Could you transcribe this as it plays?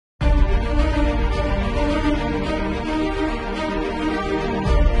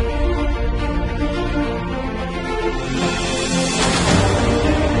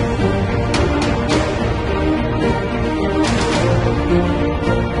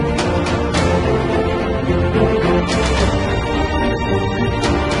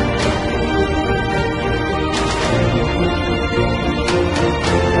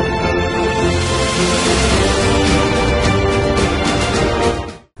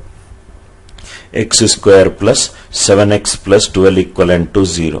x square plus 7x plus 12 equivalent to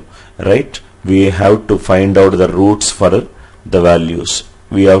 0. Right? We have to find out the roots for the values.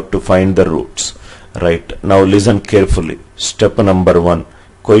 We have to find the roots. Right? Now listen carefully. Step number 1.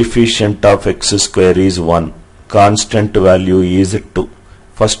 Coefficient of x square is 1. Constant value is 2.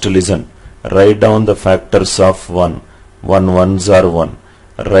 First listen. Write down the factors of 1. 1 ones are 1.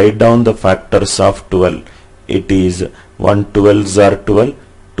 Write down the factors of 12. It is 1 12s are 12,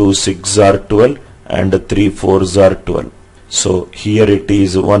 2 6s are 12 and 3 4s are 12. So here it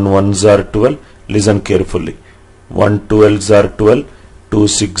is 1 1s are 12. Listen carefully. 1 12s are 12, 2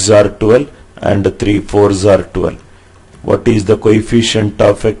 6s are 12 and 3 4s are 12. What is the coefficient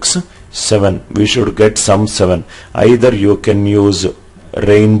of x? 7. We should get some 7. Either you can use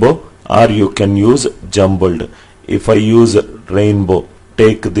rainbow or you can use jumbled. If I use rainbow,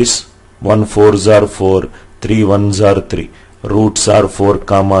 take this. 1 4s are 4, 3 1s are 3, roots are 4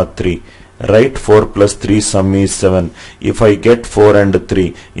 comma 3. Write 4 plus 3 sum is 7. If I get 4 and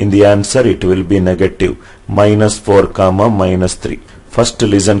 3 in the answer, it will be negative. Minus 4 comma minus 3. First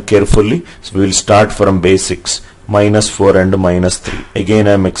listen carefully. So we will start from basics. Minus 4 and minus 3. Again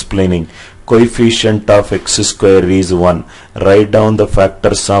I am explaining. Coefficient of x square is 1. Write down the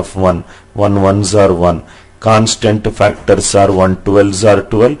factors of 1. 1 1s are 1. Constant factors are 1 12s are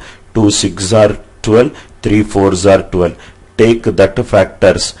 12, 2 6s are 12, 3 4s are 12. Take that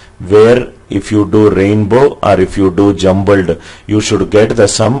factors, where if you do rainbow or if you do jumbled, you should get the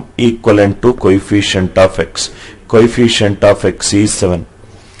sum equivalent to coefficient of x. Coefficient of x is 7.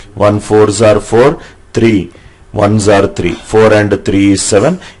 1 4s are 4, 3 1s are 3, 4 and 3 is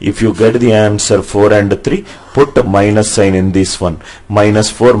 7. If you get the answer 4 and 3, put minus sign in this one. Minus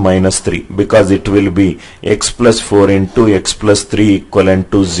 4 minus 3, because it will be x plus 4 into x plus 3 equivalent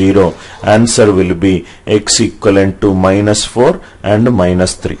to 0. Answer will be x equivalent to minus 4 and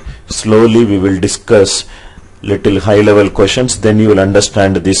minus 3. Slowly we will discuss little high level questions, then you will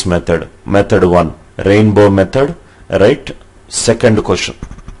understand this method. Method 1, rainbow method. Right? Second question.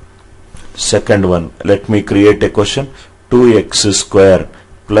 Second one, let me create a question. 2x square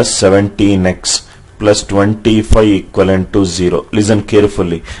plus 17x plus 25 equivalent to 0. Listen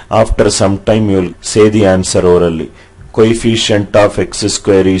carefully. After some time you will say the answer orally. Coefficient of x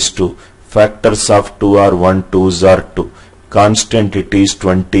square is 2. Factors of 2 are 1 2s are 2. Constant it is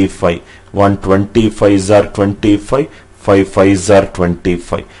 25. 1 25s are 25. 5 5s are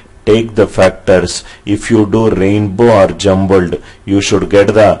 25. Take the factors. If you do rainbow or jumbled, you should get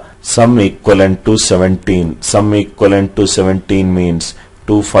the sum equivalent to 17. Sum equivalent to 17 means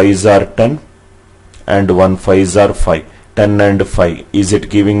 2 5s are 10 and 1 5s are 5. 10 and 5. Is it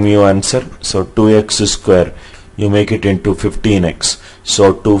giving me your answer? So 2x square, you make it into 15x.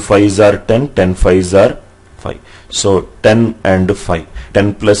 So 2 5s are 10, 10 5s are 5. So 10 and 5.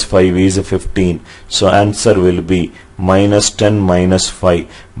 10 plus 5 is 15. So answer will be minus 10 minus 5.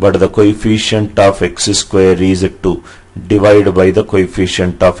 But the coefficient of x square is 2. Divide by the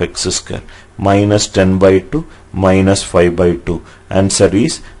coefficient of x square. Minus 10 by 2 minus 5 by 2. Answer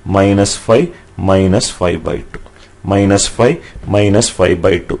is minus 5 minus 5 by 2. Minus 5 minus 5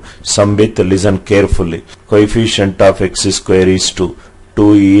 by 2. Sambit, listen carefully. Coefficient of x square is 2.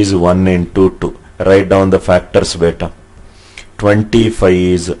 2 is 1 into 2. Write down the factors beta. 25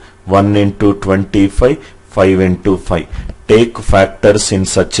 is 1 into 25, 5 into 5. Take factors in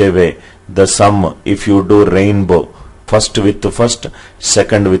such a way, the sum, if you do rainbow, first with first,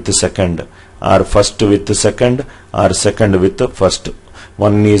 second with second, or first with second, or second with first.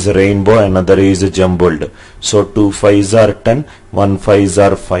 One is rainbow, another is jumbled. So 2 5s are 10, 1 5s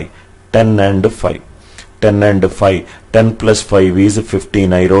are 5. 10 and 5. 10 and 5. 10 plus 5 is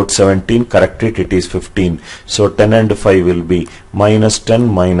 15. I wrote 17, correct it, it is 15. So 10 and 5 will be minus 10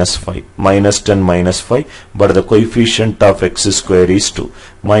 minus 5. Minus 10 minus 5, but the coefficient of x square is 2.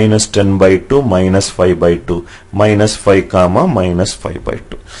 Minus 10 by 2 minus 5 by 2. Minus 5 comma minus 5 by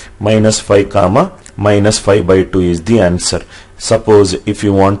 2. Minus 5 comma minus 5 by 2 is the answer. Suppose if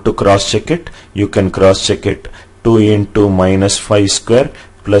you want to cross check it, you can cross check it. 2 into minus 5 square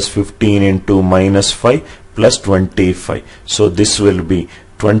plus 15 into minus 5 plus 25. So this will be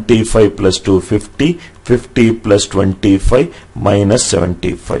 25 plus 2 50, 50 plus 25 minus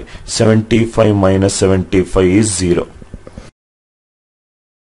 75. 75 minus 75 is 0.